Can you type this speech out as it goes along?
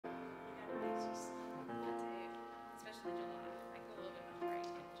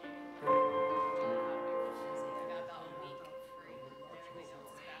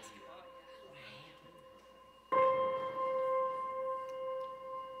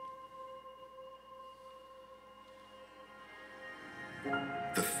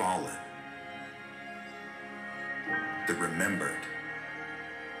fallen, the remembered,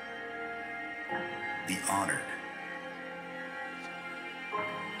 the honored,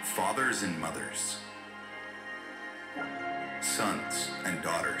 fathers and mothers, sons and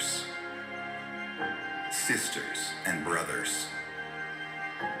daughters, sisters and brothers,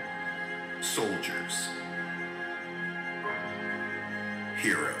 soldiers,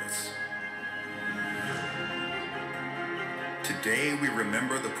 heroes. Today we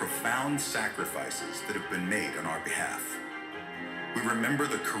remember the profound sacrifices that have been made on our behalf. We remember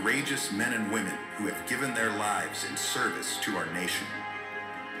the courageous men and women who have given their lives in service to our nation.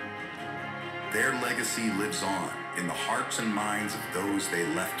 Their legacy lives on in the hearts and minds of those they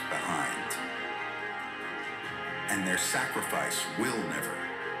left behind. And their sacrifice will never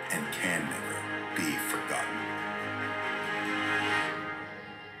and can never be forgotten.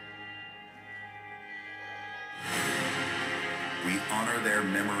 We honor their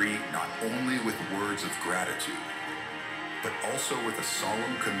memory not only with words of gratitude, but also with a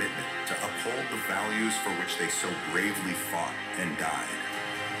solemn commitment to uphold the values for which they so bravely fought and died.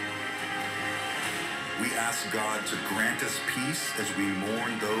 We ask God to grant us peace as we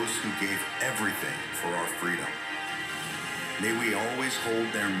mourn those who gave everything for our freedom. May we always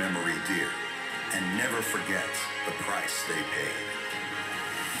hold their memory dear and never forget the price they paid.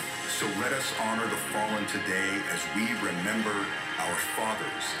 So let us honor the fallen today as we remember our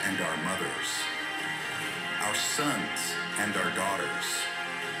fathers and our mothers, our sons and our daughters,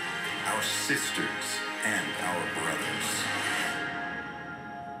 our sisters and our brothers,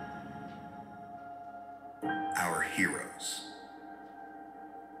 our heroes.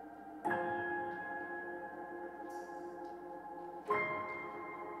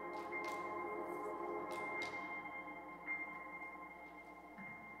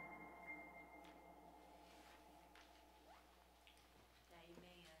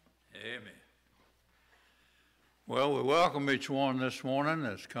 Amen. Well, we welcome each one this morning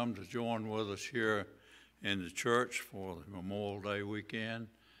that's come to join with us here in the church for the Memorial Day weekend.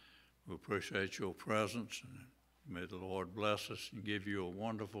 We appreciate your presence, and may the Lord bless us and give you a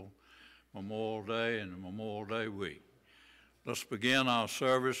wonderful Memorial Day and a Memorial Day week. Let's begin our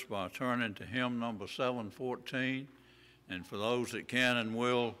service by turning to hymn number 714, and for those that can and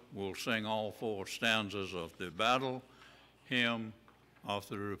will, we'll sing all four stanzas of the Battle Hymn of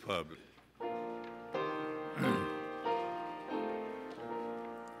the Republic.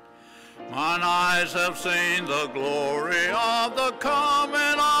 Mine eyes have seen the glory of the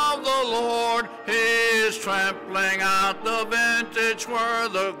coming of the Lord. He is trampling out the vintage where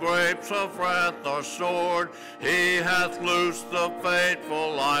the grapes of wrath are stored. He hath loosed the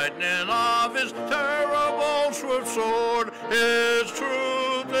fateful lightning of his terrible swift sword. His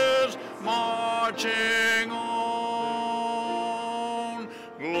truth is marching on.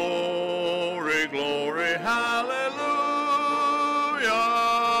 Glory, glory, hallelujah.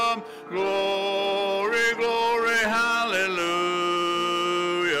 Glory, glory, hallelujah.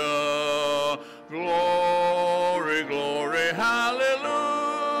 Glory, glory, hallelujah.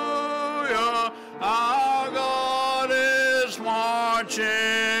 Our God is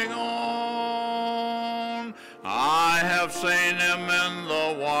marching on. I have seen him in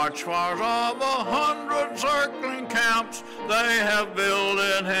the watchfires of 100 circling camps. They have built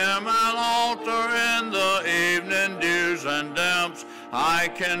in him an altar in the evening dews and damps. I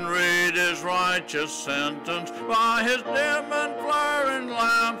can read his righteous sentence by his dim and flaring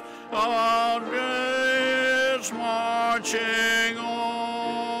lamp. God is marching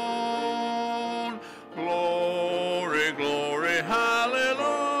on. Glory, glory, hallelujah.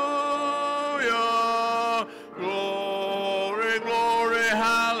 Glory, glory,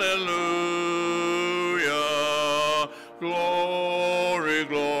 hallelujah. Glory,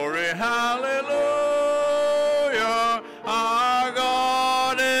 glory, hallelujah. Our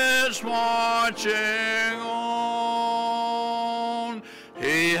God is marching on.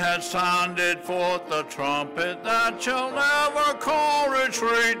 He has sounded forth the trumpet that shall never call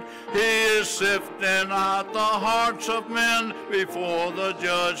retreat. He is sifting out the hearts of men before the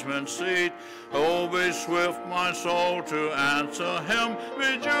judgment seat. Oh, be swift, my soul, to answer him.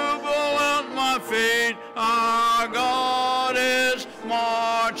 Be jubilant, my feet. Our God is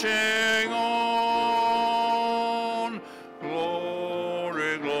marching on.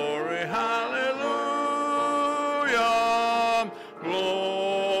 Glory, glory, hallelujah.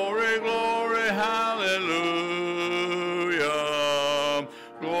 Glory, glory, hallelujah.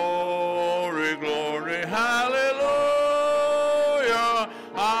 Glory, glory, hallelujah.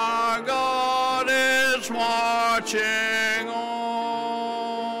 Our God is marching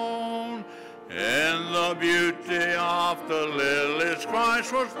on. In the the beauty of the lilies.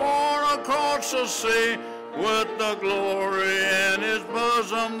 Christ was born across the sea with the glory in his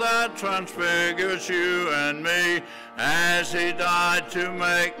bosom that transfigures you and me. As he died to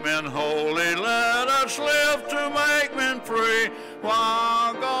make men holy, let us live to make men free,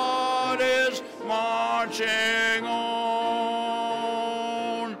 while God is marching on.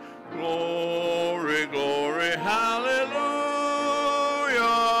 Glory, glory, hallelujah.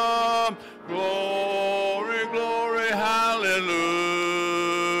 Glory, glory, hallelujah.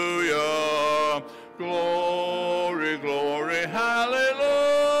 Glory, glory, hallelujah.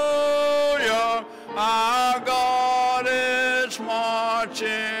 Our God is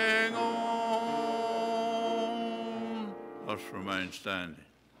marching on. Let's remain standing.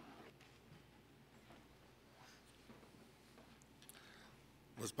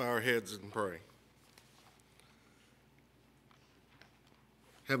 Let's bow our heads and pray.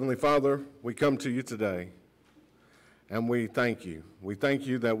 Heavenly Father, we come to you today, and we thank you. We thank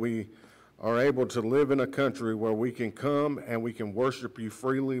you that we are able to live in a country where we can come and we can worship you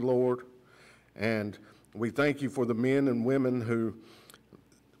freely, Lord. And we thank you for the men and women who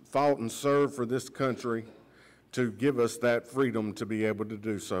fought and served for this country to give us that freedom to be able to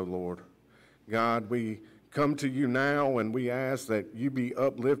do so, Lord. God, we come to you now and we ask that you be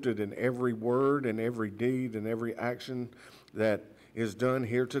uplifted in every word and every deed and every action that is done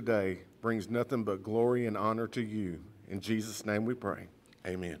here today. Brings nothing but glory and honor to you. In Jesus' name we pray.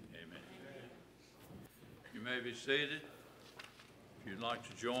 Amen. Amen. You may be seated. If you'd like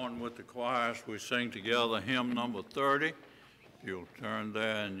to join with the choir as we sing together hymn number 30, you'll turn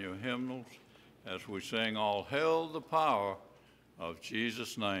there in your hymnals as we sing All Hail the Power of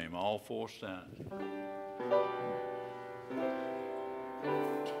Jesus' Name. All four stand.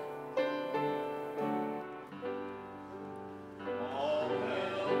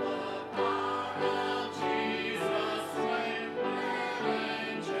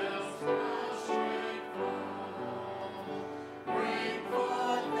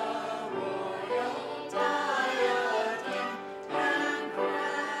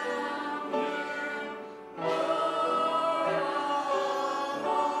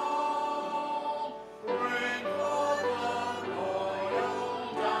 Bring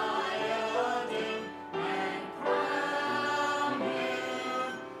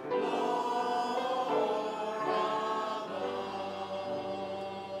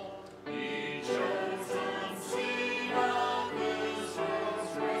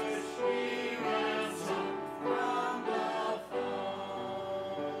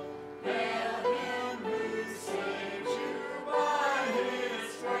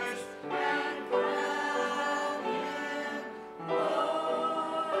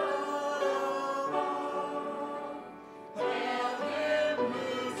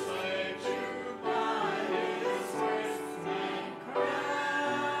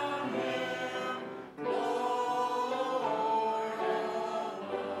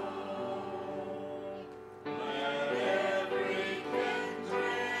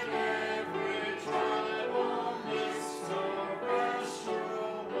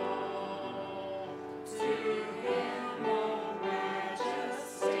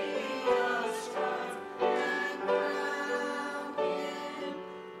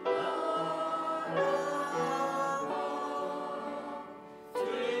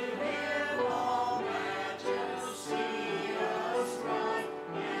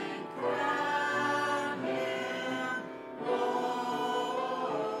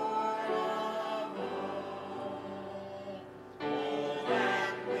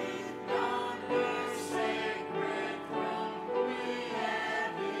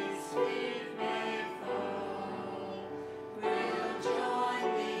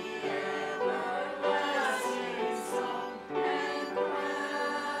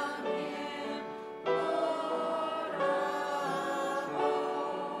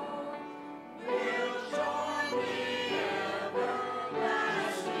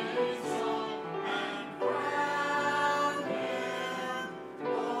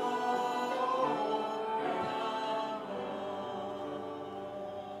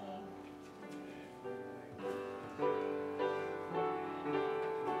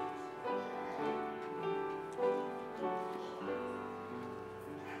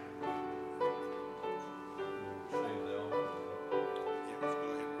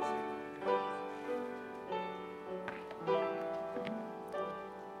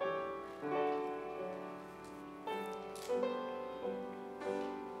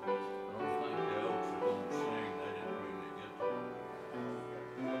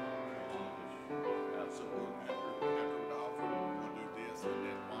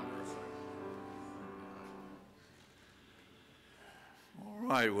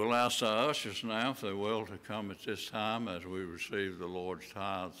right, we'll ask our ushers now, if they will, to come at this time as we receive the Lord's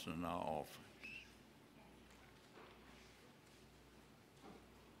tithes and our offerings.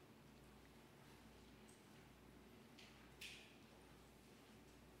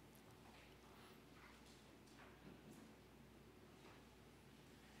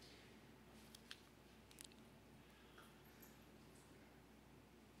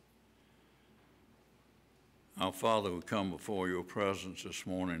 Our Father, we come before your presence this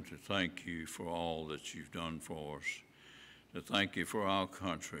morning to thank you for all that you've done for us, to thank you for our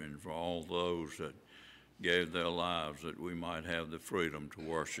country and for all those that gave their lives that we might have the freedom to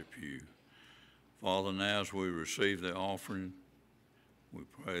worship you. Father, now as we receive the offering, we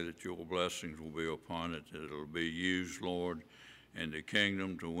pray that your blessings will be upon it, that it will be used, Lord, in the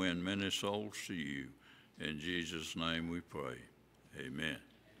kingdom to win many souls to you. In Jesus' name we pray. Amen.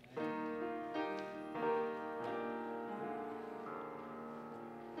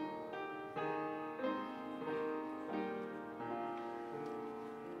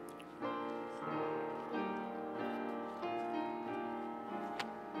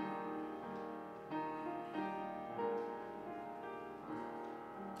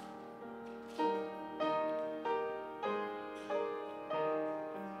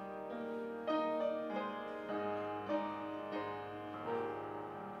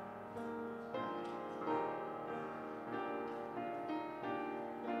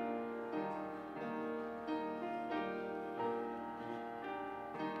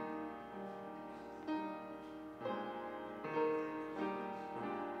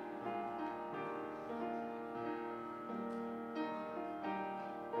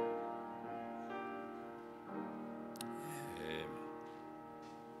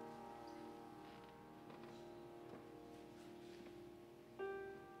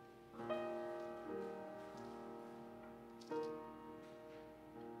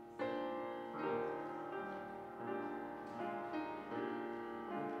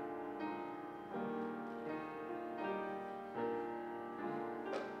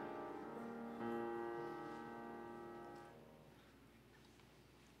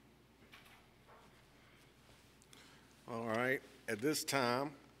 All right, at this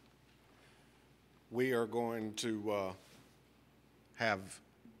time, we are going to have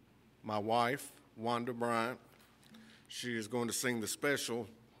my wife, Wanda Bryant. She is going to sing the special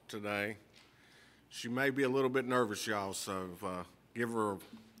today. She may be a little bit nervous, y'all, so give her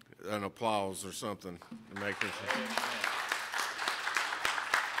an applause or something to make her.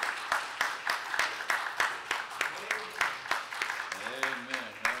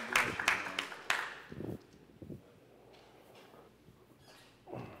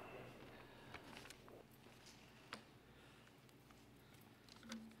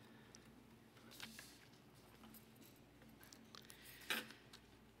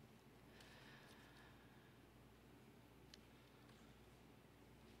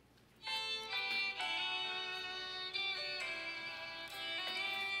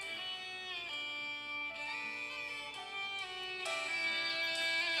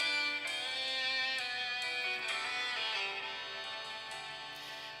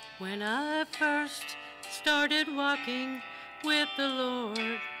 When I first started walking with the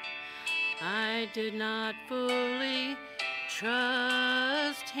Lord, I did not fully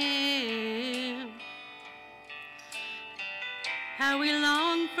trust Him. How He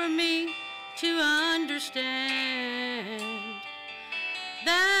longed for me to understand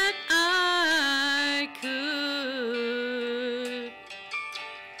that I could.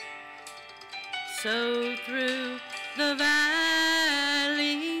 So through the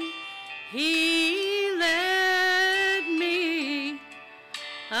valley He led me,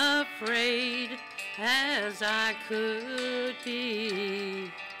 afraid as I could be,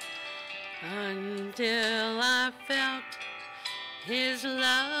 until I felt His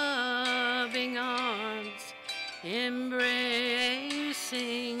loving arms embracing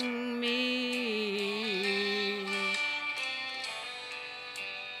me.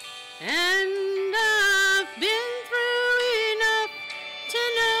 And I've been through enough to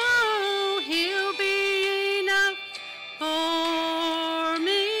know He'll be enough for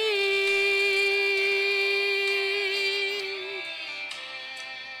me.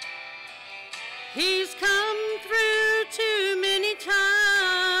 He's come through too many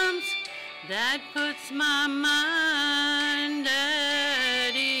times, that puts my mind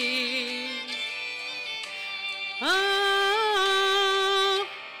at ease. Oh,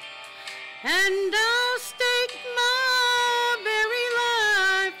 and I'll stake my very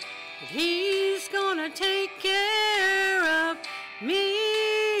life that He's gonna take care of me,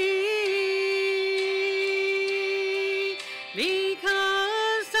 because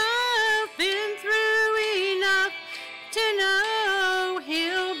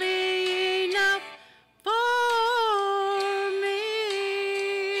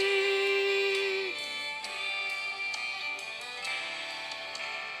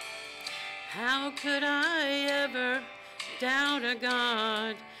how could I ever doubt a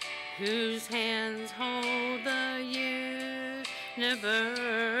God whose hands hold the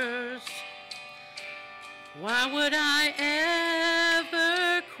universe? Why would I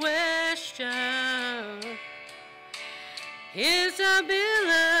ever question his ability?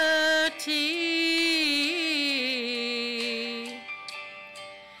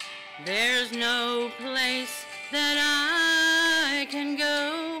 There's no place that I can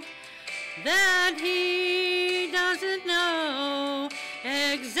go that he doesn't know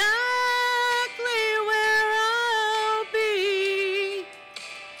exactly where I'll be.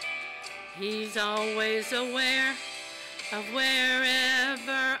 He's always aware of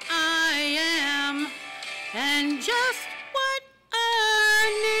wherever I am and just what I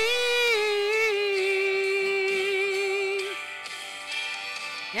need.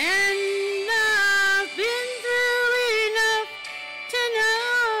 And I've been through enough to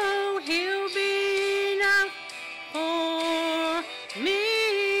know he'll be enough for me.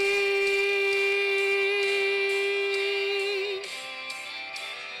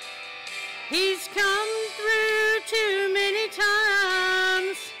 He's come through too many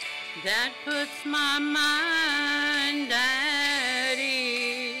times, that puts my mind at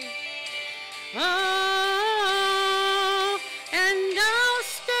ease. Oh, and I'll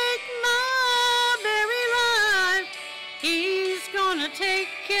stake my very life, he's gonna take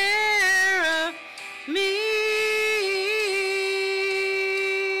care of me.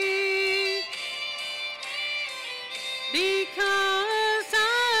 Because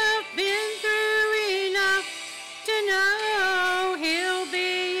I've been through enough to know he'll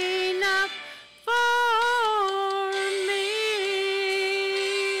be enough for me.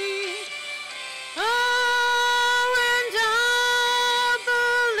 Oh, and I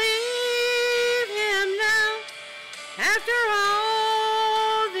believe him now. After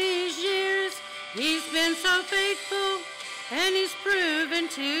all these years, he's been so faithful and he's proven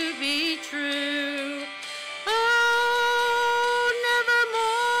to be true. Oh,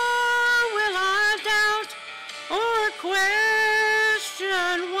 nevermore will I doubt or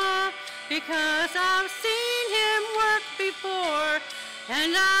question why, because I've seen him work before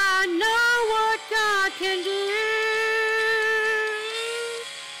and I know what God can do.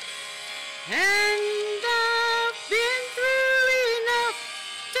 And I've been through enough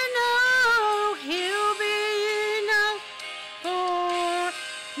to know he'll be enough for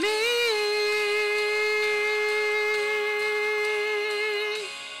me.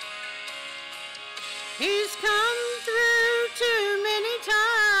 He's come through too many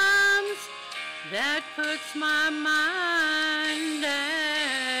times, that puts my mind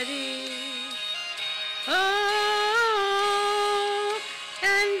at ease. Oh,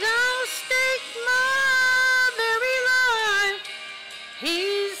 and I'll stake my very life,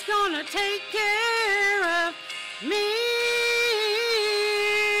 he's gonna take care of me.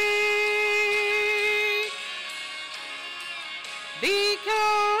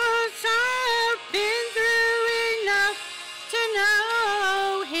 Because I've been through enough to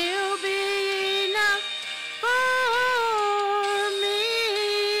know he'll be enough for me.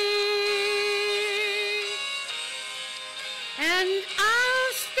 And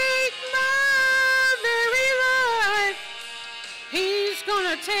I'll stake my very life, he's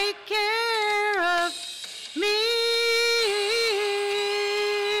gonna take care of me.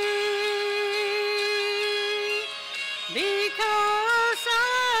 Because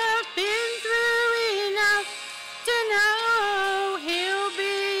I've been through enough to know he'll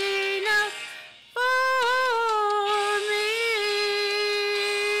be enough for me.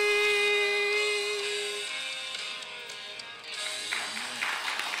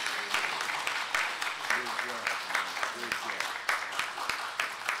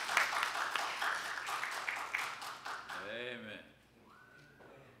 Amen.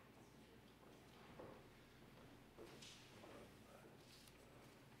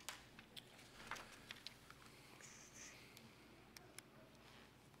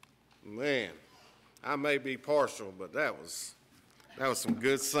 Man, I may be partial, but that was some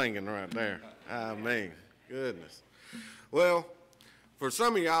good singing right there. I mean, goodness. Well, for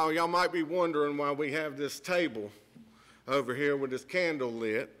some of y'all might be wondering why we have this table over here with this candle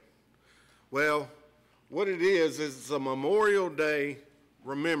lit. Well, what it is it's a Memorial Day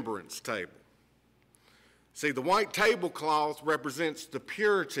remembrance table. See, the white tablecloth represents the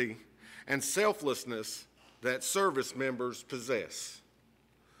purity and selflessness that service members possess.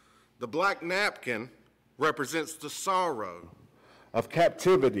 The black napkin represents the sorrow of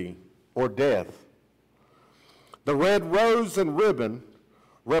captivity or death. The red rose and ribbon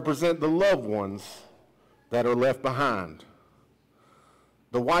represent the loved ones that are left behind.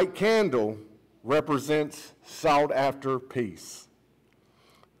 The white candle represents sought after peace.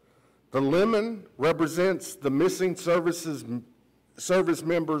 The lemon represents the missing service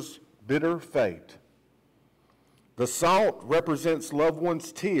members' bitter fate. The salt represents loved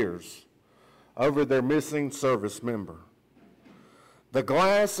ones' tears over their missing service member. The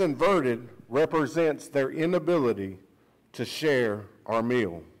glass inverted represents their inability to share our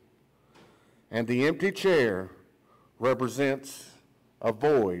meal. And the empty chair represents a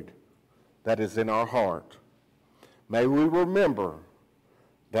void that is in our heart. May we remember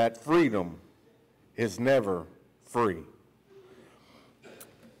that freedom is never free.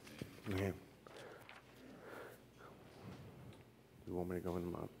 Yeah. You want me to go into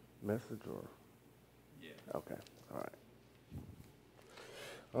my message or? Yeah. Okay, all right.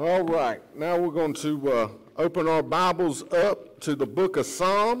 All right, now we're going to open our Bibles up to the book of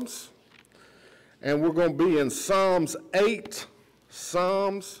Psalms, and we're going to be in Psalms 8,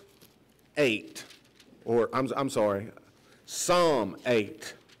 or I'm sorry, Psalm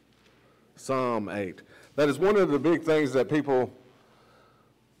 8. Psalm 8. That is one of the big things that people,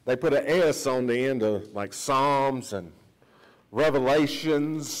 they put an S on the end of like Psalms and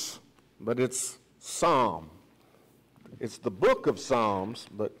Revelations, but it's Psalm. It's the book of Psalms,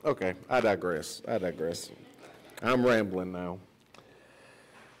 but okay, I digress. I'm rambling now.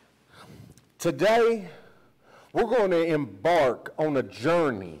 Today, we're going to embark on a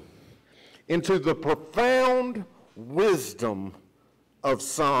journey into the profound wisdom of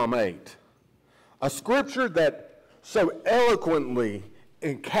Psalm 8, a scripture that so eloquently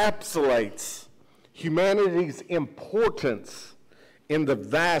encapsulates humanity's importance in the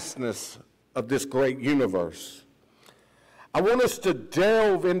vastness of this great universe. I want us to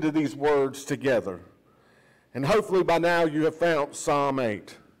delve into these words together, and hopefully by now you have found Psalm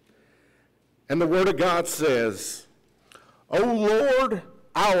 8. And the Word of God says, O Lord,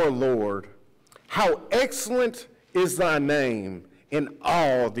 our Lord, how excellent is thy name in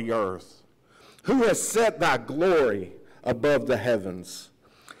all the earth. Who has set thy glory above the heavens?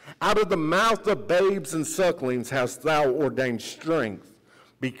 Out of the mouth of babes and sucklings hast thou ordained strength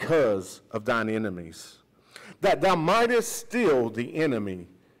because of thine enemies, that thou mightest still the enemy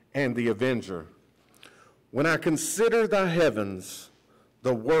and the avenger. When I consider thy heavens,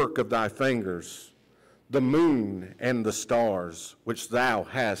 the work of thy fingers, the moon and the stars, which thou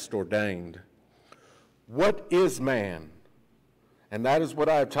hast ordained. What is man? And that is what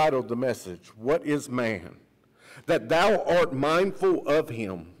I have titled the message. What is man? That thou art mindful of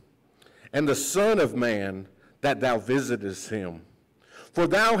him, and the Son of Man, that thou visitest him. For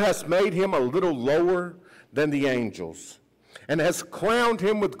thou hast made him a little lower than the angels, and hast crowned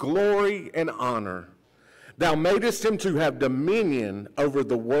him with glory and honor. Thou madest him to have dominion over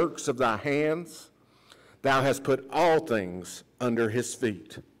the works of thy hands. Thou hast put all things under his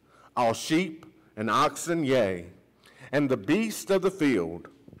feet, all sheep and oxen, yea, and the beast of the field,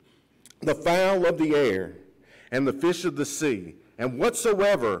 the fowl of the air, and the fish of the sea, and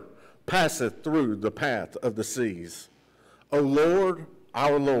whatsoever passeth through the path of the seas. O Lord,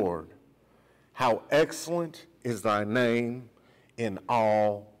 our Lord, how excellent is thy name in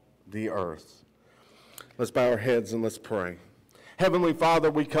all the earth. Let's bow our heads and let's pray. Heavenly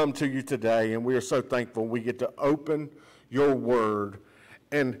Father, we come to you today, and we are so thankful we get to open your word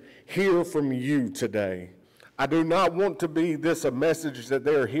and hear from you today. I do not want to be this a message that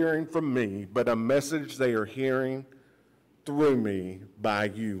they are hearing from me, but a message they are hearing through me by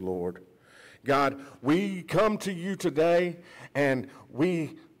you, Lord. God, we come to you today, and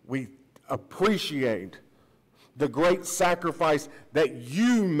we appreciate the great sacrifice that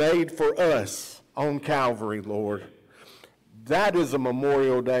you made for us on Calvary, Lord. That is a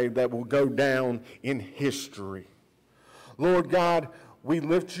Memorial Day that will go down in history. Lord God, we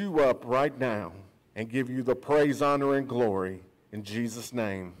lift you up right now and give you the praise, honor, and glory. In Jesus'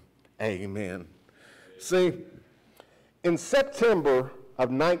 name, amen. See, in September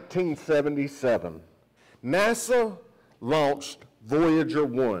of 1977, NASA launched Voyager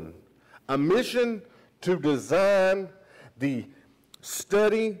 1, a mission to design the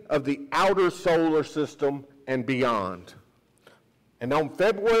study of the outer solar system and beyond. And on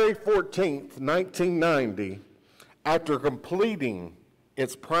February 14th, 1990, after completing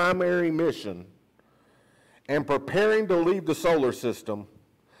its primary mission and preparing to leave the solar system,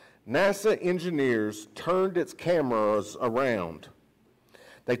 NASA engineers turned its cameras around.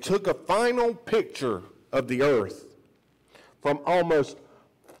 They took a final picture of the Earth from almost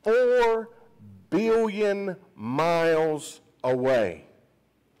 4 billion miles away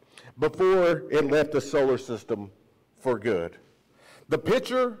before it left the solar system for good. The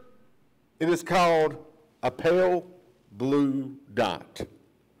picture, it is called a pale blue dot.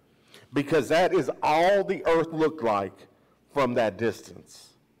 because that is all the earth looked like from that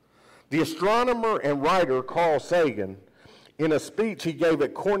distance. The astronomer and writer Carl Sagan, in a speech he gave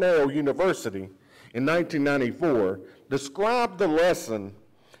at Cornell University in 1994, described the lesson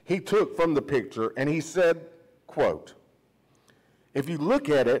he took from the picture, and he said, quote, "If you look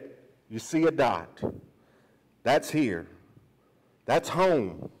at it, you see a dot. That's here. That's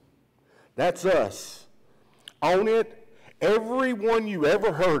home. That's us. On it, everyone you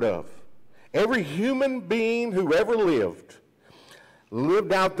ever heard of, every human being who ever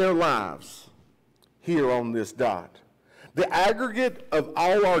lived out their lives here on this dot. The aggregate of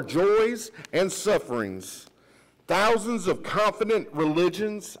all our joys and sufferings, thousands of confident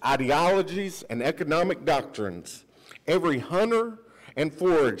religions, ideologies, and economic doctrines, every hunter and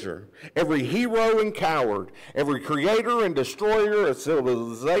forager, every hero and coward, every creator and destroyer of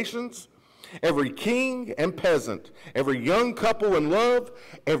civilizations, every king and peasant, every young couple in love,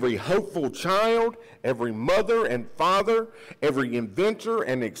 every hopeful child, every mother and father, every inventor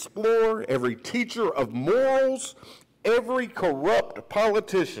and explorer, every teacher of morals, every corrupt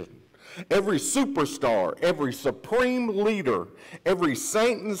politician, every superstar, every supreme leader, every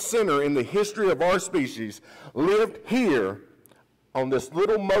saint and sinner in the history of our species lived here on this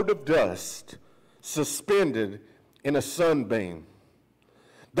little mote of dust suspended in a sunbeam.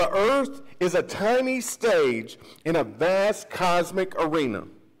 The earth is a tiny stage in a vast cosmic arena.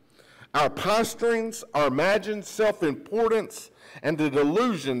 Our posturings, our imagined self-importance, and the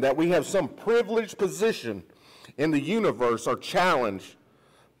delusion that we have some privileged position in the universe are challenged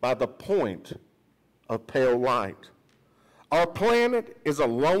by the point of pale light. Our planet is a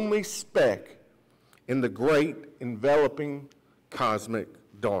lonely speck in the great enveloping cosmic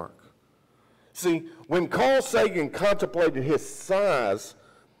dark. See, when Carl Sagan contemplated his size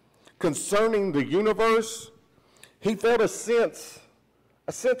concerning the universe, he felt a sense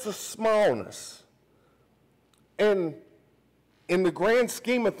of smallness. And in the grand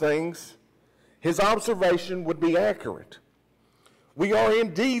scheme of things, his observation would be accurate. We are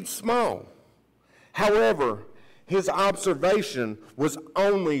indeed small. However, his observation was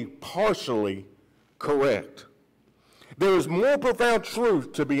only partially correct. There is more profound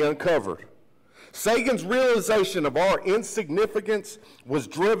truth to be uncovered. Sagan's realization of our insignificance was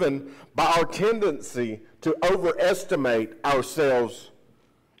driven by our tendency to overestimate ourselves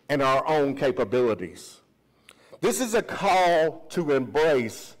and our own capabilities. This is a call to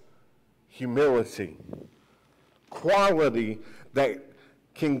embrace humility, quality that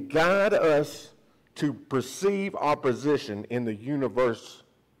can guide us to perceive our position in the universe,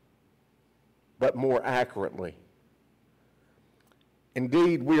 but more accurately.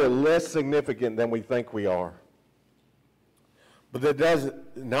 Indeed, we are less significant than we think we are. But that does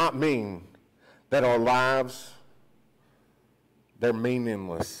not mean that our lives, they're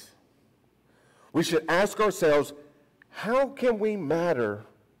meaningless. We should ask ourselves, how can we matter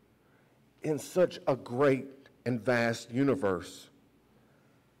in such a great and vast universe?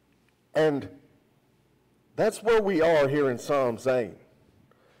 And that's where we are here in Psalms 8.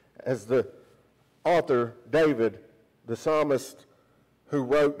 As the author, David, the psalmist, who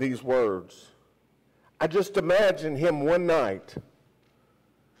wrote these words, I just imagine him one night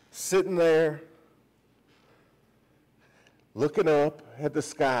sitting there looking up at the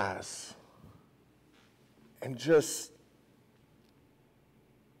skies and just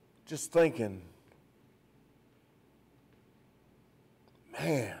thinking,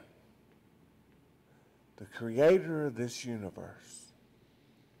 man, the creator of this universe,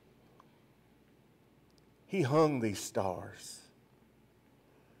 he hung these stars.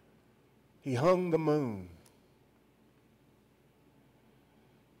 He hung the moon.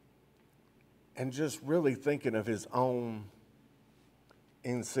 And just really thinking of his own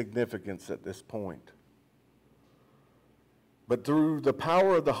insignificance at this point. But through the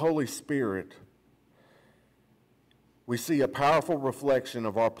power of the Holy Spirit, we see a powerful reflection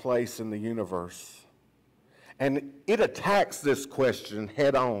of our place in the universe. And it attacks this question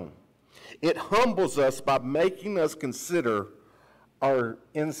head on. It humbles us by making us consider our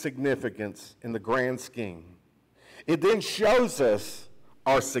insignificance in the grand scheme. It then shows us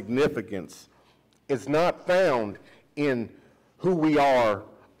our significance is not found in who we are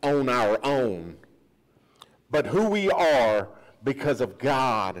on our own, but who we are because of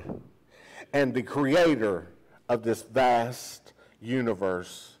God and the creator of this vast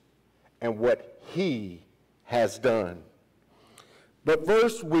universe and what he has done. But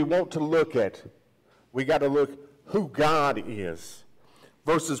first we got to look who God is.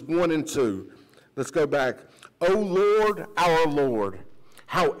 Verses 1 and 2. Let's go back. O Lord, our Lord,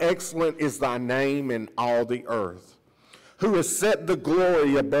 how excellent is thy name in all the earth. who has set the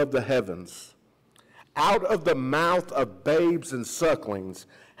glory above the heavens. Out of the mouth of babes and sucklings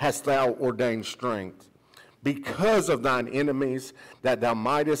hast thou ordained strength, because of thine enemies, that thou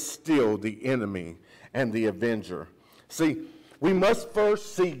mightest still the enemy and the avenger. See, we must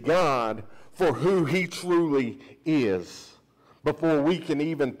first see God for who he truly is before we can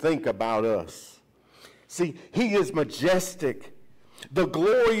even think about us. See, he is majestic. The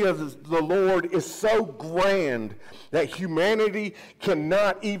glory of the Lord is so grand that humanity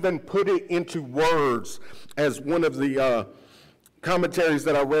cannot even put it into words. As one of the commentaries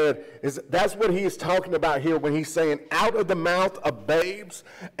that I read, that's what he is talking about here when he's saying, out of the mouth of babes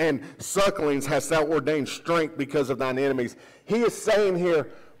and sucklings hast thou ordained strength because of thine enemies. He is saying here,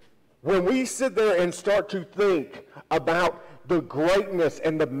 when we sit there and start to think about the greatness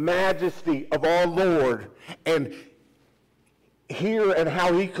and the majesty of our Lord, and here and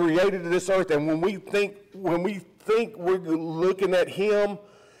how he created this earth, and when we think we're looking at him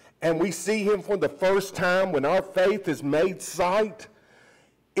and we see him for the first time, when our faith is made sight,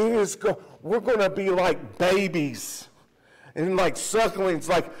 we're going to be like babies and like sucklings,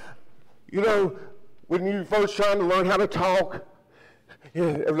 like, you know, when you're first trying to learn how to talk,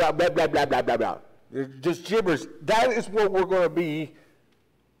 blah, blah, blah, blah, blah, blah, blah. Just gibberish. That is what we're going to be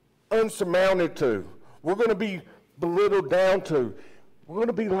unsurmounted to. We're going to be belittled down to. We're going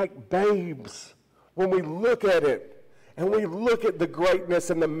to be like babes when we look at it and we look at the greatness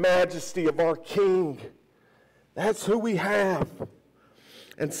and the majesty of our King. That's who we have.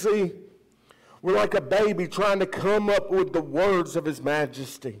 And see, we're like a baby trying to come up with the words of his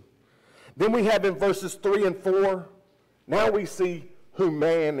majesty. Then we have in verses 3 and 4, now we see who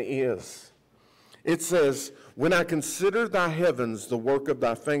man is. It says, when I consider thy heavens, the work of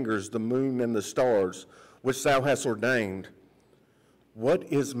thy fingers, the moon and the stars, which thou hast ordained, what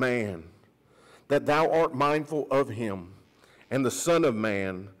is man, that thou art mindful of him, and the Son of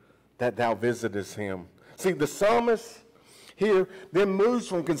Man, that thou visitest him? See, the psalmist here then moves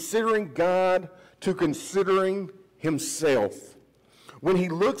from considering God to considering himself. When he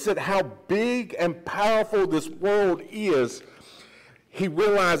looks at how big and powerful this world is, he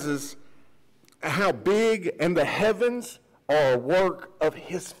realizes how big, and the heavens are a work of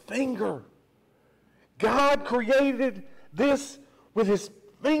his finger. God created this with his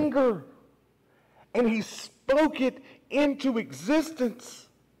finger, and he spoke it into existence.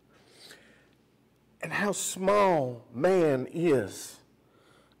 And how small man is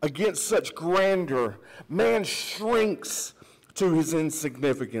against such grandeur. Man shrinks to his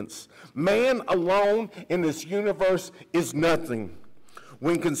insignificance. Man alone in this universe is nothing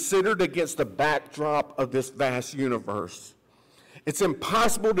when considered against the backdrop of this vast universe. It's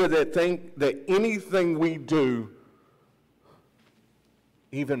impossible to think that anything we do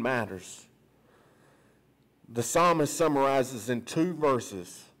even matters. The psalmist summarizes in 2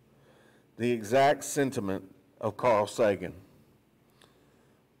 verses the exact sentiment of Carl Sagan.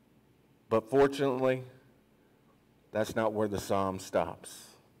 But fortunately, that's not where the psalm stops.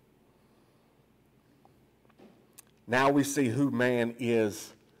 Now we see who man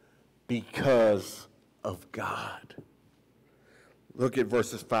is because of God. Look at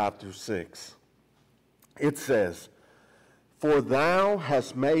verses 5 through 6. It says, for thou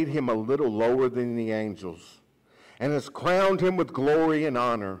hast made him a little lower than the angels, and hast crowned him with glory and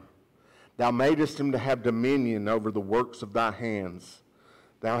honor. Thou madest him to have dominion over the works of thy hands.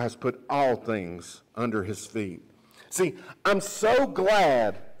 Thou hast put all things under his feet. See, I'm so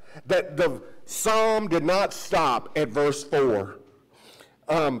glad that the psalm did not stop at verse 4.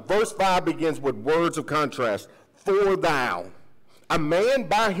 Verse 5 begins with words of contrast. For thou. A man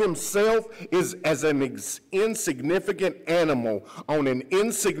by himself is as an insignificant animal on an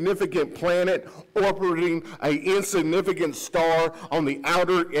insignificant planet orbiting an insignificant star on the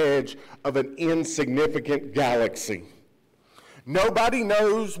outer edge of an insignificant galaxy. Nobody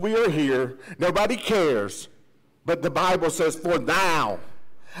knows we are here. Nobody cares. But the Bible says, for thou.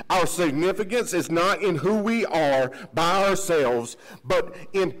 Our significance is not in who we are by ourselves, but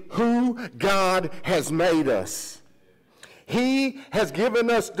in who God has made us. He has given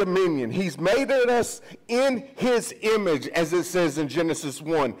us dominion. He's made us in his image, as it says in Genesis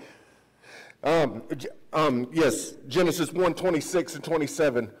 1. Genesis 1, 26 and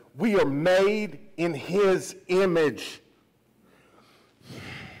 27. We are made in his image.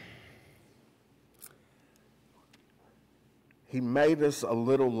 He made us a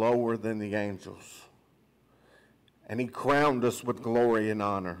little lower than the angels. And he crowned us with glory and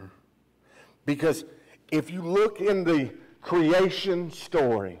honor. Because if you look in the creation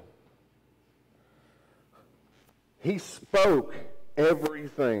story, he spoke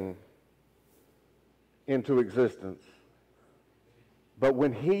everything into existence. But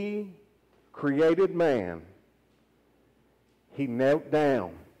when he created man, he knelt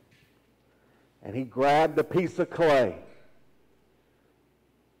down and he grabbed a piece of clay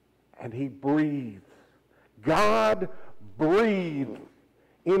and he breathed. God breathed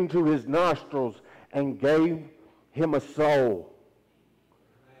into his nostrils and gave him a soul.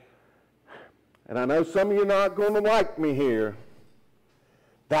 And I know some of you are not going to like me here.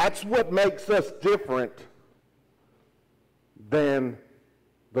 That's what makes us different than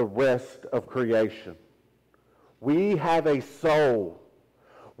the rest of creation. We have a soul.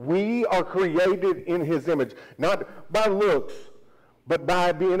 We are created in his image, not by looks, but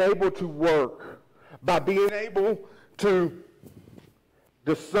by being able to work, by being able to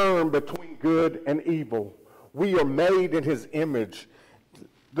discern between good and evil. We are made in his image.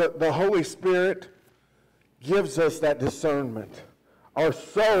 The Holy Spirit gives us that discernment. Our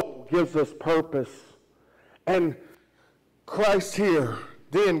soul gives us purpose. And Christ here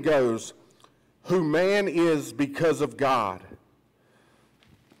then goes, who man is because of God.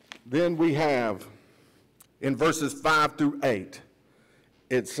 Then we have, in verses 5 through 8,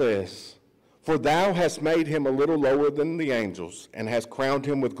 it says, for thou hast made him a little lower than the angels, and hast crowned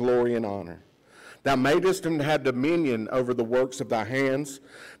him with glory and honor. Thou madest him to have dominion over the works of thy hands.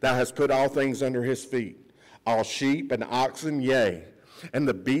 Thou hast put all things under his feet, all sheep and oxen, yea, and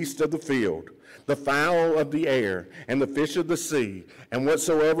the beasts of the field, the fowl of the air, and the fish of the sea, and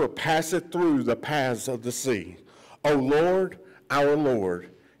whatsoever passeth through the paths of the sea. O Lord, our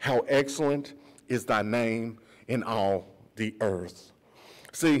Lord, how excellent is thy name in all the earth.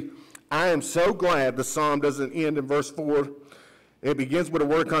 See, I am so glad the psalm doesn't end in verse 4. It begins with a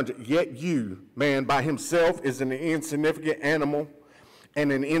word conjunct. Yet you, man, by himself is an insignificant animal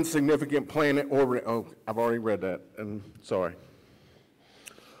and an insignificant planet orbiting. Oh, I've already read that, and sorry.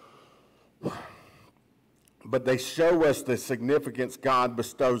 But they show us the significance God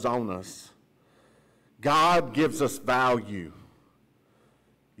bestows on us. God gives us value.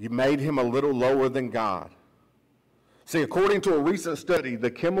 You made him a little lower than God. See, according to a recent study,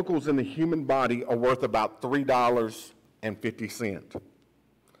 the chemicals in the human body are worth about $3.50.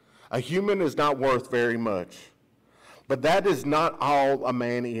 A human is not worth very much. But that is not all a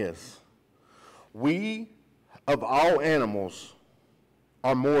man is. We, of all animals,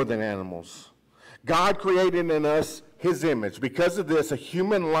 are more than animals. God created in us his image. Because of this, a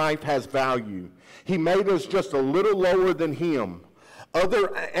human life has value. He made us just a little lower than him.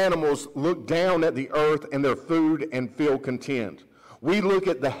 Other animals look down at the earth and their food and feel content. We look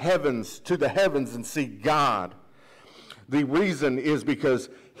at the heavens, to the heavens, and see God. The reason is because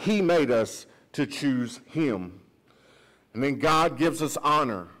he made us to choose him. And then God gives us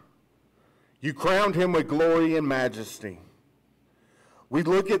honor. You crowned him with glory and majesty. We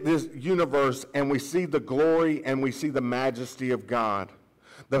look at this universe and we see the glory and we see the majesty of God.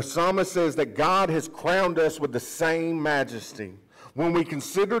 The psalmist says that God has crowned us with the same majesty. When we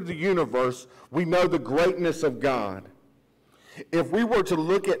consider the universe, we know the greatness of God. If we were to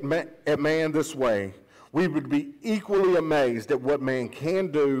look at man this way, we would be equally amazed at what man can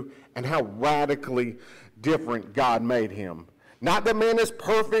do and how radically different God made him. Not that man is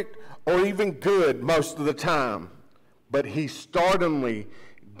perfect or even good most of the time, but he's startlingly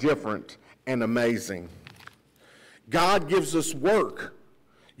different and amazing. God gives us work.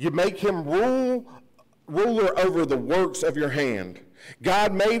 You make him ruler over the works of your hand.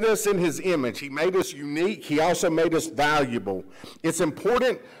 God made us in his image. He made us unique. He also made us valuable. It's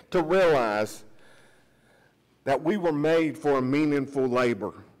important to realize that we were made for a meaningful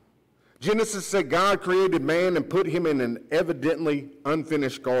labor. Genesis said God created man and put him in an evidently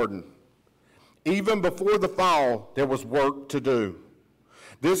unfinished garden. Even before the fall, there was work to do.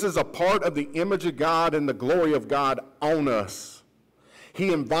 This is a part of the image of God and the glory of God on us.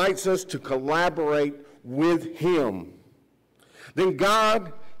 He invites us to collaborate with him. Then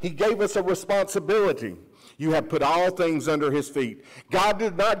God, he gave us a responsibility. You have put all things under his feet. God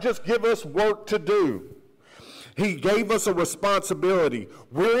did not just give us work to do. He gave us a responsibility.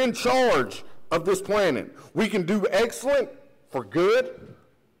 We're in charge of this planet. We can do excellent for good,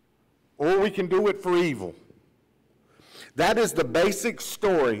 or we can do it for evil. That is the basic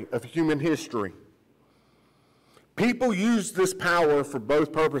story of human history. People use this power for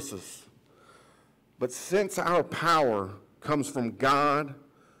both purposes. But since our power comes from God,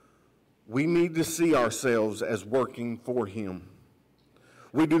 we need to see ourselves as working for him.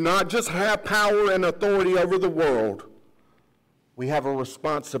 We do not just have power and authority over the world. We have a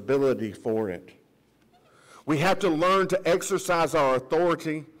responsibility for it. We have to learn to exercise our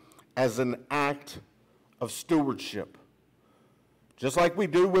authority as an act of stewardship. Just like we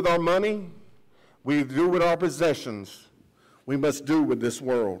do with our money, we do with our possessions. we must do with this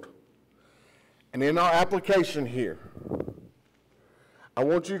world. And in our application here, I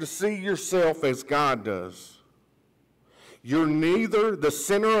want you to see yourself as God does. You're neither the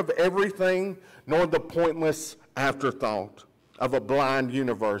center of everything nor the pointless afterthought of a blind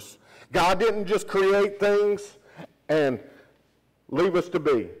universe. God didn't just create things and leave us to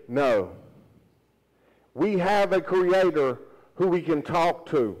be. No. We have a creator who we can talk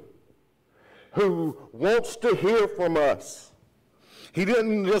to, who wants to hear from us. He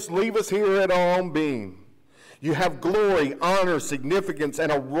didn't just leave us here at our own being. You have glory, honor, significance,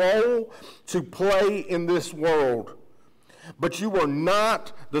 and a role to play in this world. But you are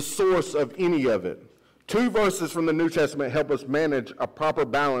not the source of any of it. 2 verses from the New Testament help us manage a proper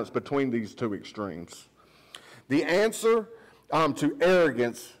balance between these two extremes. The answer to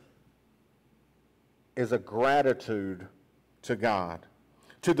arrogance is a gratitude to God.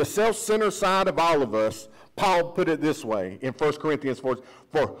 To the self-centered side of all of us, Paul put it this way in 1 Corinthians 4,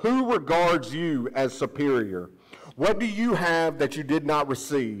 "For who regards you as superior? What do you have that you did not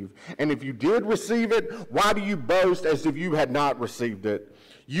receive? And if you did receive it, why do you boast as if you had not received it?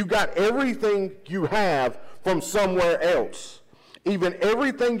 You got everything you have from somewhere else, even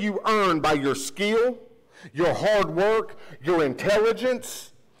everything you earned by your skill, your hard work, your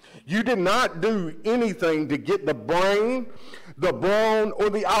intelligence. You did not do anything to get the brain, the brawn, or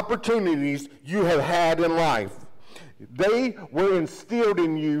the opportunities you have had in life. They were instilled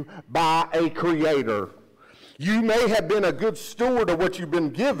in you by a creator. You may have been a good steward of what you've been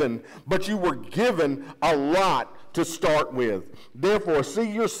given, but you were given a lot to start with. Therefore,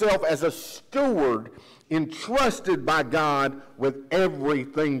 see yourself as a steward entrusted by God with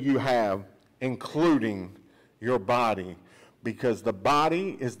everything you have, including your body, because the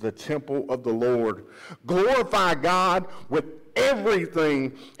body is the temple of the Lord. Glorify God with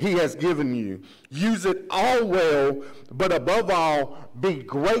everything he has given you. Use it all well, but above all, be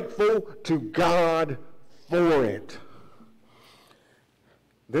grateful to God for it.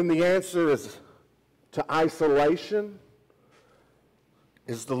 Then the answer is to isolation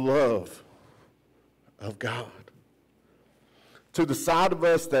is the love of God. To the side of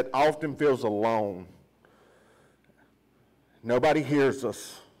us that often feels alone, nobody hears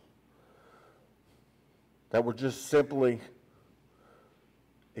us, that we're just simply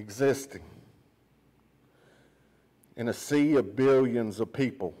existing in a sea of billions of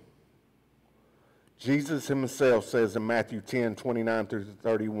people. Jesus himself says in Matthew 10, 29 through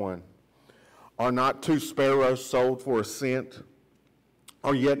 31, "Are not 2 sparrows sold for a cent?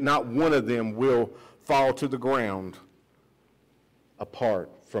 Or yet not one of them will fall to the ground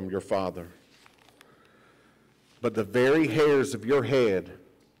apart from your Father. But the very hairs of your head,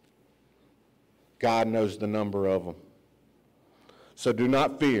 God knows the number of them. So do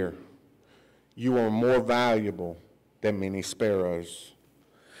not fear. You are more valuable than many sparrows."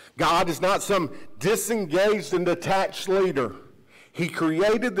 God is not some disengaged and detached leader. He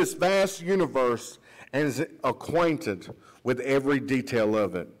created this vast universe and is acquainted with every detail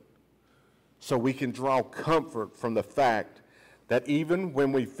of it. So we can draw comfort from the fact that even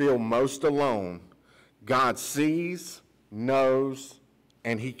when we feel most alone, God sees, knows,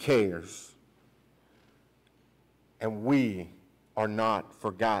 and he cares. And we are not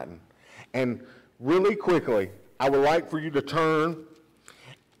forgotten. And really quickly, I would like for you to turn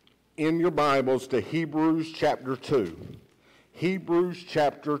in your Bibles to Hebrews chapter 2. Hebrews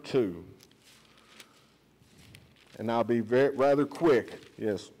chapter 2. And I'll be rather quick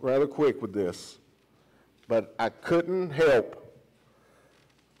with this. But I couldn't help.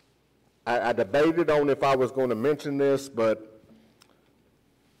 I debated on if I was going to mention this, but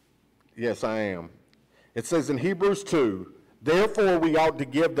yes, I am. It says in Hebrews 2, "Therefore we ought to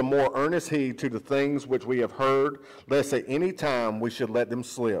give the more earnest heed to the things which we have heard, lest at any time we should let them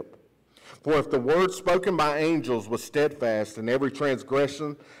slip. For if the word spoken by angels was steadfast, and every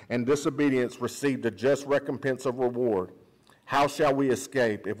transgression and disobedience received a just recompense of reward, how shall we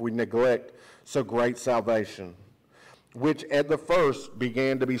escape if we neglect so great salvation, which at the first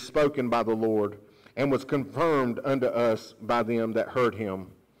began to be spoken by the Lord, and was confirmed unto us by them that heard him?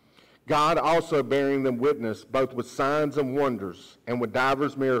 God also bearing them witness, both with signs and wonders, and with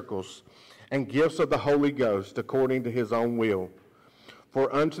divers miracles, and gifts of the Holy Ghost, according to his own will.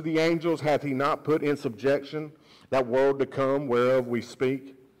 For unto the angels hath he not put in subjection that world to come whereof we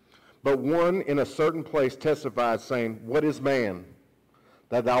speak. But one in a certain place testified, saying, What is man,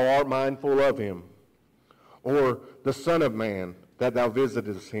 that thou art mindful of him? Or the Son of Man, that thou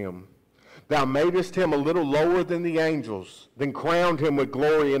visitest him? Thou madest him a little lower than the angels, then crowned him with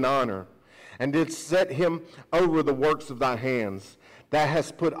glory and honor, and didst set him over the works of thy hands. that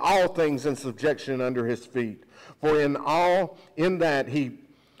has put all things in subjection under his feet. For in that he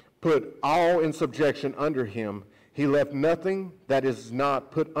put all in subjection under him, he left nothing that is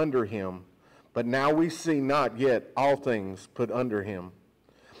not put under him. But now we see not yet all things put under him.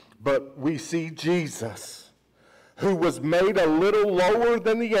 But we see Jesus, who was made a little lower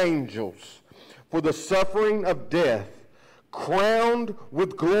than the angels for the suffering of death, crowned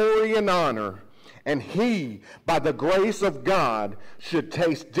with glory and honor, and he, by the grace of God, should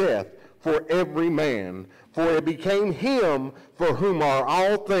taste death for every man. For it became him for whom are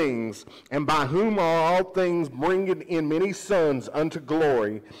all things, and by whom are all things, bringing in many sons unto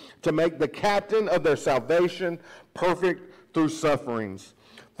glory, to make the captain of their salvation perfect through sufferings.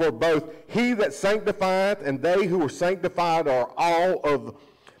 For both he that sanctifieth and they who are sanctified are all of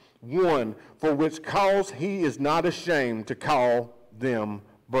one, for which cause he is not ashamed to call them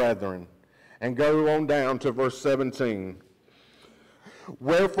brethren. And go on down to verse 17.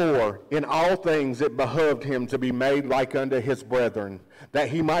 Wherefore, in all things it behoved him to be made like unto his brethren, that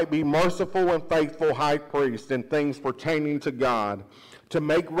he might be merciful and faithful high priest in things pertaining to God, to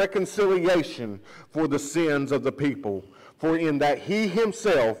make reconciliation for the sins of the people. For in that he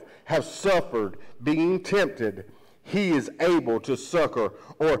himself has suffered, being tempted, he is able to succor,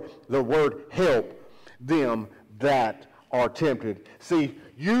 or the word help, them that are tempted. See,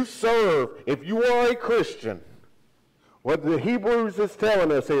 you serve, if you are a Christian, what the Hebrews is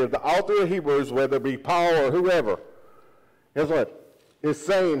telling us here, the author of Hebrews, whether it be Paul or whoever, is what it's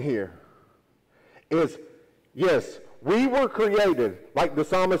saying here is, yes, we were created, like the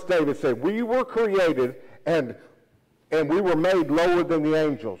psalmist David said, we were created and we were made lower than the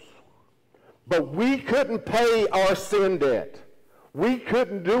angels. But we couldn't pay our sin debt. We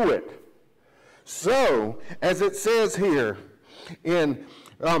couldn't do it. So, as it says here in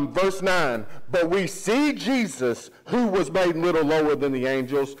verse 9, but we see Jesus, who was made little lower than the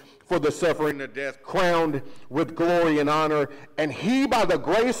angels for the suffering of death, crowned with glory and honor, and he by the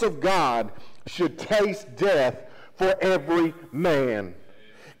grace of God should taste death for every man.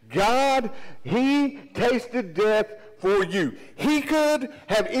 God, he tasted death for you. He could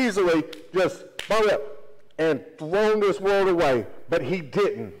have easily just thrown up and thrown this world away, but he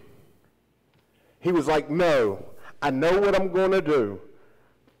didn't. He was like, no, I know what I'm going to do.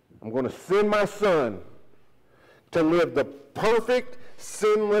 I'm going to send my son to live the perfect,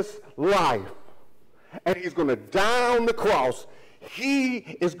 sinless life. And he's going to die on the cross. He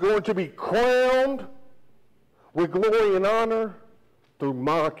is going to be crowned with glory and honor through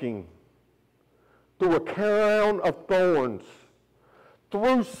mocking, through a crown of thorns,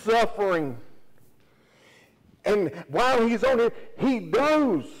 through suffering. And while he's on it, he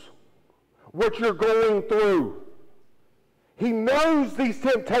knows what you're going through. He knows these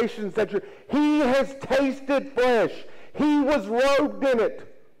temptations that he has tasted flesh. He was robed in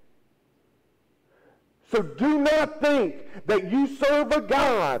it. So do not think that you serve a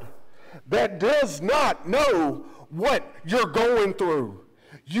God that does not know what you're going through.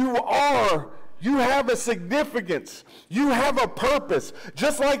 You have a significance. You have a purpose.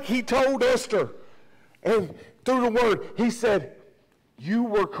 Just like he told Esther. And through the word, he said, you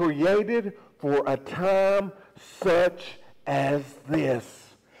were created for a time such as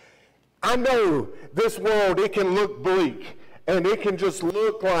this. I know this world, it can look bleak, and it can just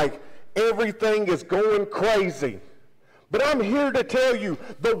look like everything is going crazy. But I'm here to tell you,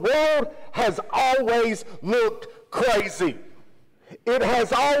 the world has always looked crazy. It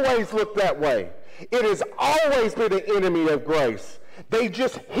has always looked that way. It has always been an enemy of grace. They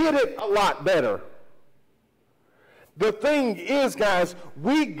just hid it a lot better. The thing is, guys,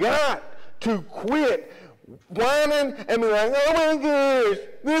 we got to quit whining and be like, oh my gosh,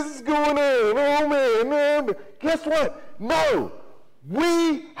 this is going on, oh man. Guess what? No.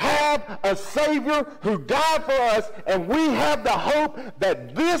 We have a Savior who died for us, and we have the hope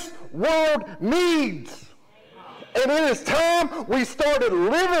that this world needs. And it is time we started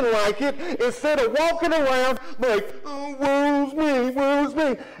living like it instead of walking around like, oh, woe's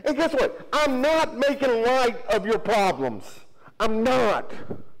me. And guess what? I'm not making light of your problems. I'm not.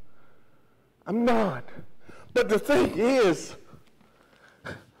 But the thing is,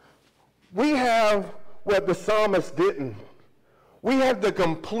 we have what the psalmist didn't. We have the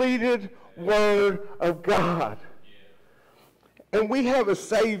completed Word of God. And we have a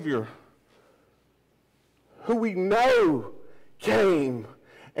Savior who we know came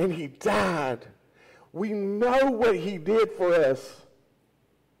and he died. We know what he did for us.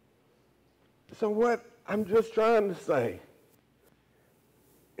 So what I'm just trying to say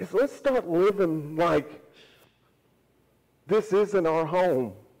is let's start living like this isn't our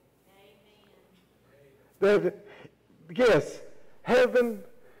home. Amen. That, yes, Heaven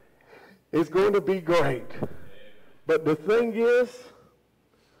is going to be great. But the thing is,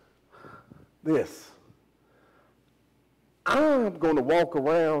 this. I'm going to walk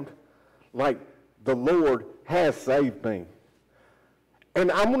around like the Lord has saved me.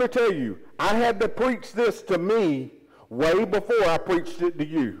 And I'm going to tell you, I had to preach this to me way before I preached it to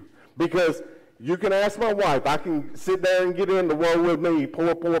you. Because you can ask my wife. I can sit there and get into woe with me,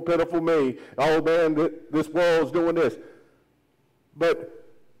 poor, poor, pitiful me. Oh, man, this world's doing this. But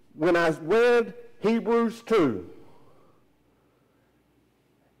when I read Hebrews 2,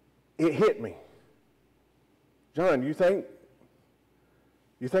 it hit me. John, you think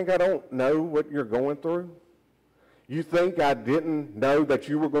I don't know what you're going through? You think I didn't know that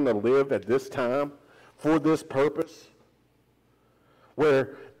you were going to live at this time for this purpose?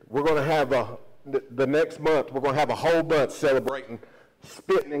 Where we're going to have the next month, we're going to have a whole month celebrating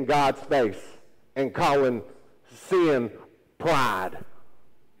spitting in God's face and calling sin pride.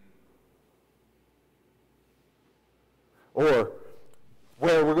 Or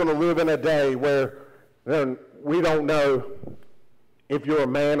where we're going to live in a day where we don't know if you're a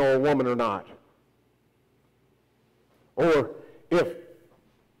man or a woman or not. Or if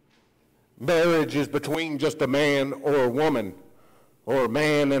marriage is between just a man or a woman, or a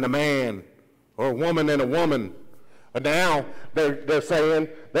man and a man, or a woman and a woman. And now they're saying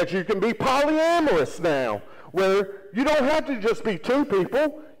that you can be polyamorous now, where you don't have to just be two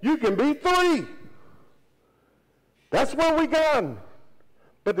people, you can be three. That's where we gone.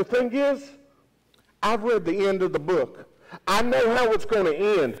 But the thing is, I've read the end of the book. I know how it's going to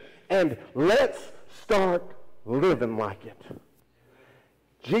end. And let's start living like it.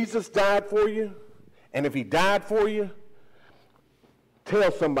 Jesus died for you. And if he died for you,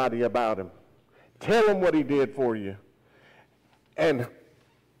 tell somebody about him. Tell them what he did for you. And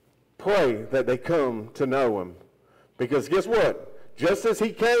pray that they come to know him. Because guess what? Just as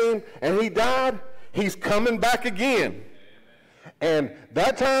he came and he died, he's coming back again. And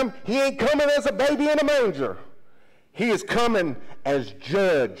that time, he ain't coming as a baby in a manger. He is coming as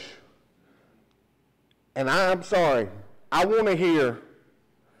judge. And I'm sorry. I want to hear,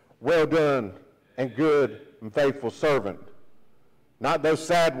 well done and good and faithful servant. Not those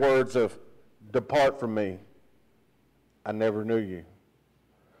sad words of, depart from me. I never knew you.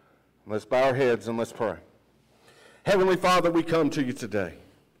 Let's bow our heads and let's pray. Heavenly Father, we come to you today.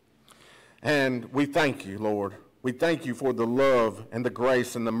 And we thank you, Lord. We thank you for the love and the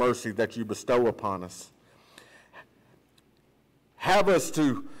grace and the mercy that you bestow upon us. Have us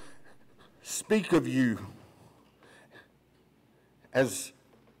to speak of you as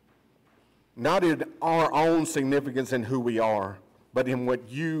not in our own significance in who we are, but in what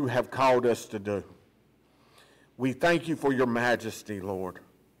you have called us to do. We thank you for your majesty, Lord,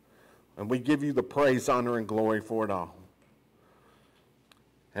 and we give you the praise, honor, and glory for it all.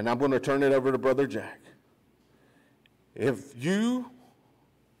 And I'm going to turn it over to Brother Jack. If you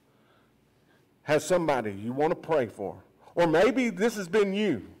have somebody you want to pray for, or maybe this has been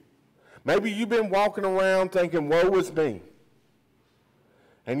you. Maybe you've been walking around thinking, woe is me.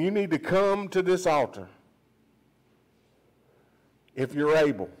 And you need to come to this altar, if you're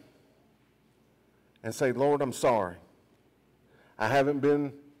able, and say, Lord, I'm sorry. I haven't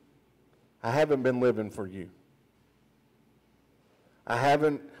been living for you. I've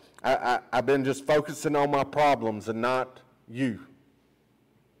been just focusing on my problems and not you.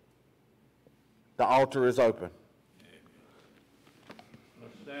 The altar is open.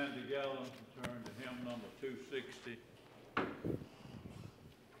 Let's stand together and turn to hymn number 260.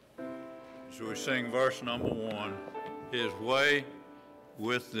 So we sing verse number 1, His Way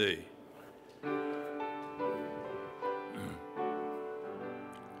with Thee.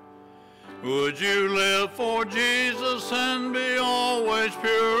 Would you live for Jesus and be always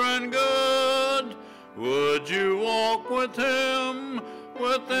pure and good? Would you walk with him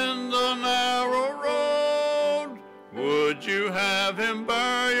within the narrow road? Would you have him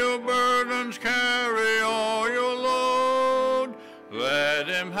bear your burdens, carry all your load? Let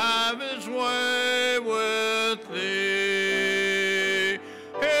him have his way with thee.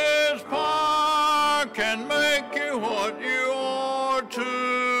 His power can make you what you ought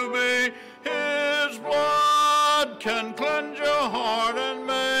to be. His blood can cleanse your heart and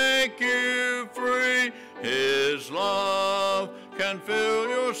make you free. His love can fill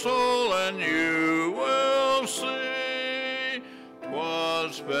your soul and you will see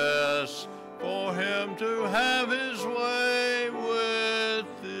 'twas best for him to have his way with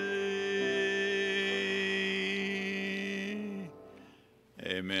thee.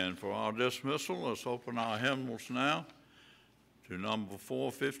 Amen. For our dismissal, let's open our hymnals now to number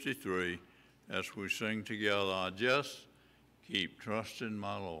 453 as we sing together, I just keep trusting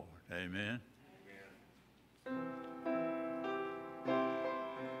my Lord. Amen.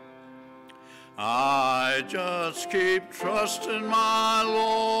 I just keep trusting my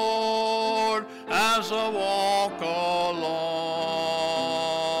Lord as I walk along.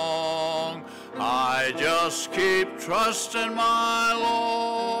 I just keep trusting my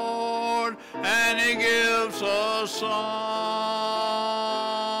Lord, and He gives a song.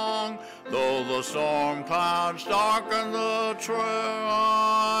 Though the storm clouds darken the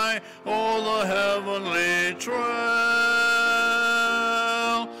trail, oh, the heavenly trail,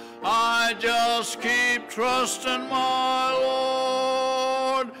 I just keep trusting my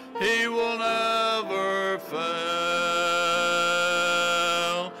Lord. He will never fail.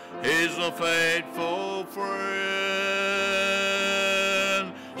 He's a faithful friend,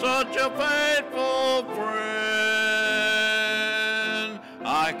 such a faithful friend.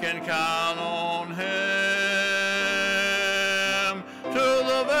 I can count on Him to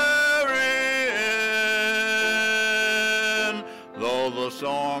the very end. Though the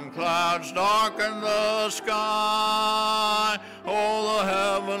storm clouds darken the sky, oh, the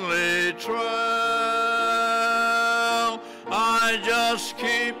heavenly trail, I just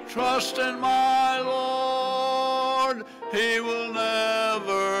keep trusting my Lord. He will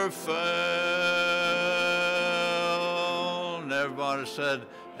never fail. And everybody said,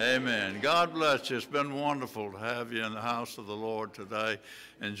 amen. God bless you. It's been wonderful to have you in the house of the Lord today.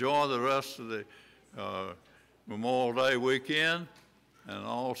 Enjoy the rest of the Memorial Day weekend. And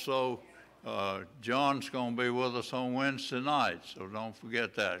also, John's going to be with us on Wednesday night, so don't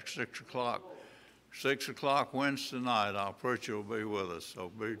forget that, 6 o'clock. 6 o'clock Wednesday night, our preacher will be with us,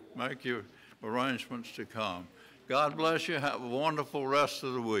 so make your arrangements to come. God bless you. Have a wonderful rest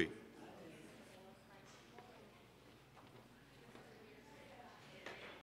of the week.